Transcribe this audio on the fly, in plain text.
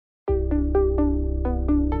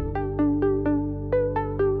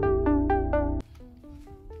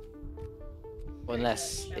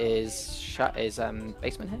Unless is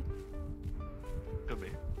basement here? Could be.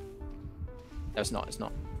 No, it's not. It's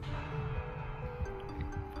not.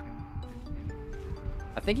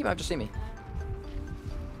 I think he might have just seen me.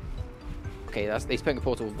 Okay, he's putting a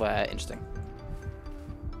portal there. Interesting.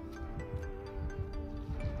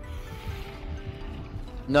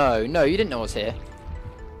 No, you didn't know I was here.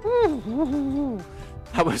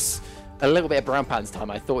 That was a little bit of brown pants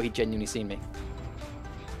time. I thought he'd genuinely seen me.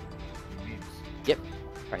 Yep,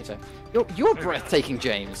 right so. You're breathtaking,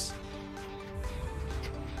 James.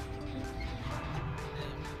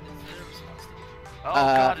 Oh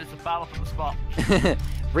god, it's a battle for the spot.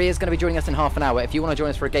 Ria's going to be joining us in half an hour. If you want to join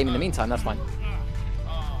us for a game in the meantime, that's fine.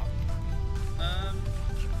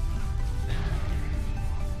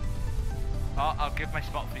 I'll give my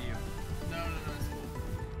spot for you. No, it's cool.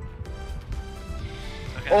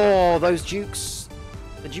 Okay. Oh, those Jukes.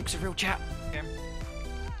 The Duke's a real chap. Okay.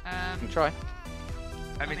 You can try.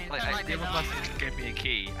 I mean, like the other person gave me a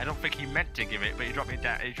key. I don't think he meant to give it, but he dropped me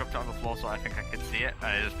down. He dropped it on the floor, so I think I could see it.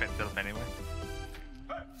 And I just picked it up anyway.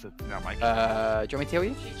 So it's not my key. Do you want me to tell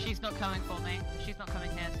you? She's not coming for me. She's not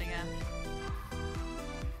coming here, so yeah.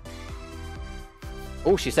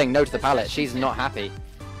 Oh, she's saying no to the pallet. She's not happy.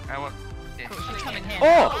 I want. Cool, she's coming here.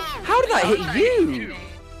 Oh, how did that hit you?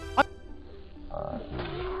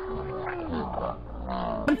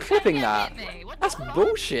 I'm clipping that. That's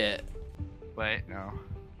bullshit. Wait, no.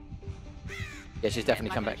 Yeah, she's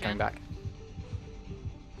definitely coming back.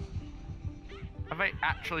 Have I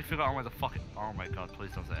actually forgotten where the fucking? Oh my god!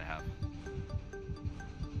 Please don't say I have.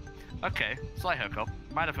 Okay, slight hiccup.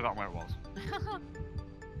 Might have forgotten where it was.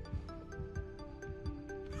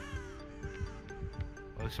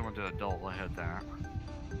 Oh, someone did a doll. I heard that.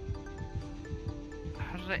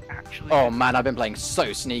 How did I actually? Oh man, I've been playing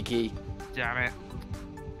so sneaky. Damn it!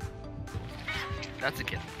 That's a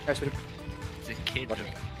kid. It's a kid.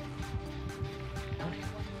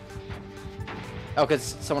 Oh,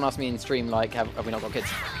 because someone asked me in stream, like, have we not got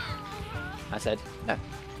kids? I said, no.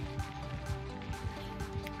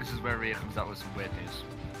 This is where Rhea comes out with some weird news.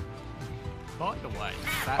 By the way,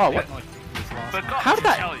 Oh, what? How did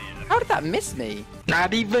tell you. How did that miss me?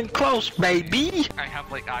 Not even close, baby! I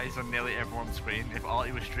have like eyes on nearly everyone's screen. If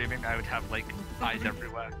Ollie was streaming, I would have like eyes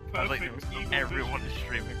everywhere. I was like, everyone is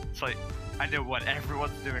streaming. It's like, I know what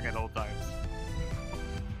everyone's doing at all times.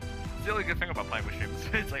 It's the only good thing about playing with streams.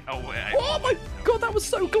 It's like, oh wait. Oh my god, that was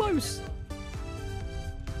so close!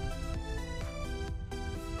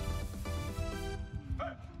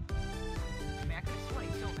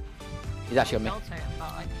 He's actually on me.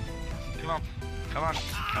 Come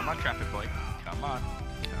on, traffic boy. Come on.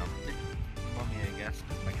 On me, I guess,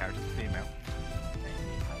 because my character's female.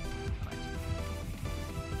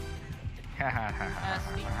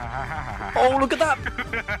 Oh, look at that!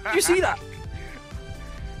 Did you see that?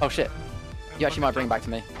 Oh shit. You actually might bring it back to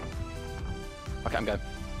me. Okay, I'm going.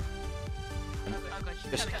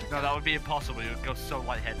 No, that would be impossible. You would go so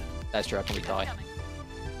lightheaded. That's true, I'd probably die.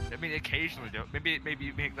 I mean, occasionally do it. Maybe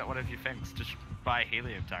you make that one of your things. Just buy a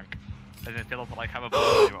helium tank, and then fill up like have a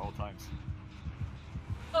bomb with you at all times.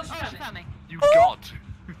 Oh, she found me. You god!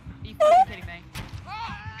 Are you fucking kidding me?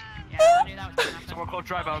 Yeah, I knew that was gonna happen. Someone called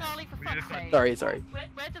dry bounce. Charlie, for fuck's sake. Sorry.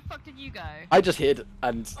 Where the fuck did you go? I just hid,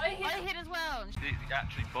 and... I hid as well. He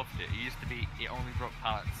actually buffed it. It used to be, it only broke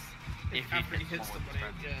pallets if he hits somebody,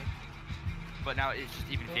 yeah. But now it's just,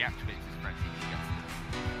 even if he activates his friends, he gets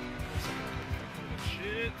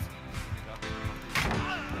it. Shit.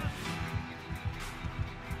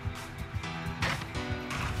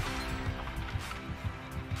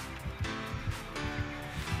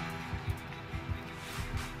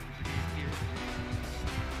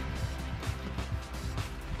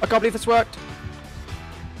 I can't believe this worked!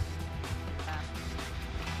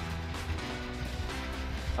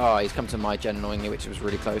 Oh, he's come to my gen annoyingly, which was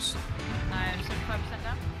really close. No, 75%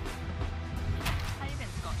 down. How you been,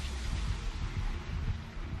 Scotch?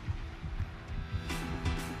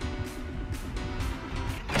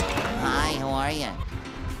 Hi, how are you?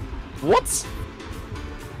 What?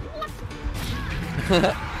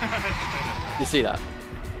 You see that?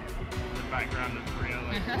 The background of Korea,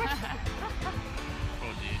 like.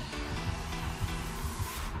 Oh, dude.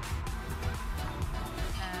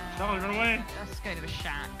 Charlie, run away! Let's go to a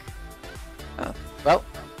shack. Well,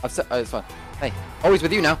 I've said. Oh, it's fine. Hey, always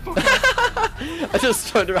with you now. I just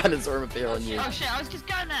turned around and saw him appear on you. Oh shit, I was just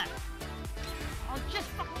going there! I was just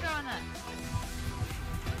fucking going there!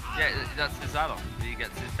 Yeah, that's his add-on. He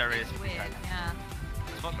gets his various. It's weird, yeah.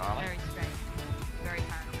 It's fun, though. Very strange. Very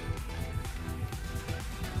paranormal.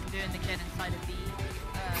 Doing the gen inside of the...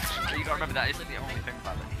 You gotta remember that isn't the only thing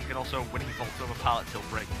about it. You can also, when he vaults over pallets, he'll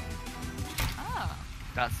break. Ah.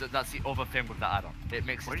 That's the other thing with that add-on. It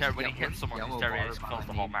makes his when he hits someone, his stereo fills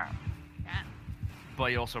the whole map. Yeah.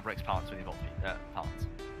 But he also breaks pallets when he evolves pallets,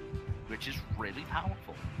 which is really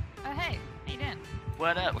powerful. Oh hey, how you doing?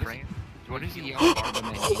 What up, Brain? Do you want to see?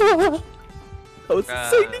 That was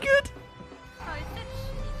insanely good. Oh, is it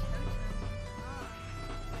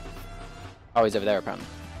Oh, he's over there apparently.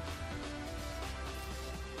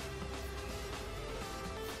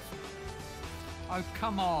 Oh,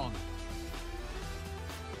 come on.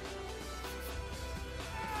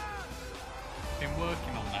 Been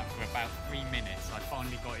working on that for about 3 minutes. I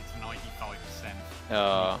finally got it to 95%.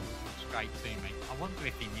 Oh. Straight to me. I wonder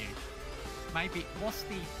if he knew. Maybe, what's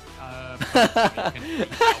the...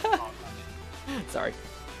 Sorry.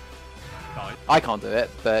 Guys? I can't do it,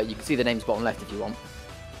 but you can see the names bottom left if you want.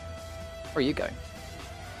 Where are you going?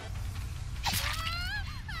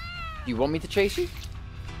 You want me to chase you?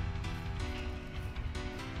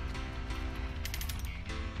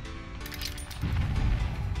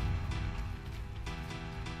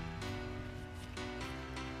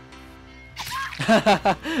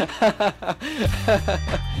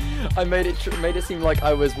 I made it seem like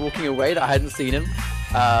I was walking away, that I hadn't seen him,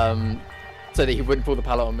 so that he wouldn't pull the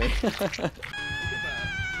pallet on me.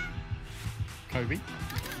 Kobe?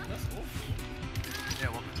 Yeah,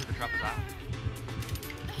 welcome to the trap of that.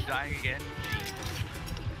 Dying again.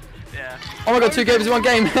 Yeah. Oh my god, 2 games in 1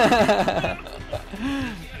 game!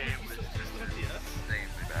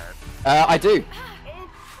 I do.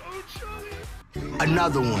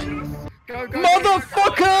 Another one. Go, go,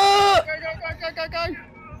 Motherfucker! go, go, go, go, go, go, go!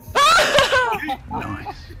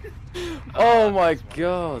 Nice. Oh my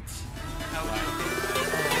god.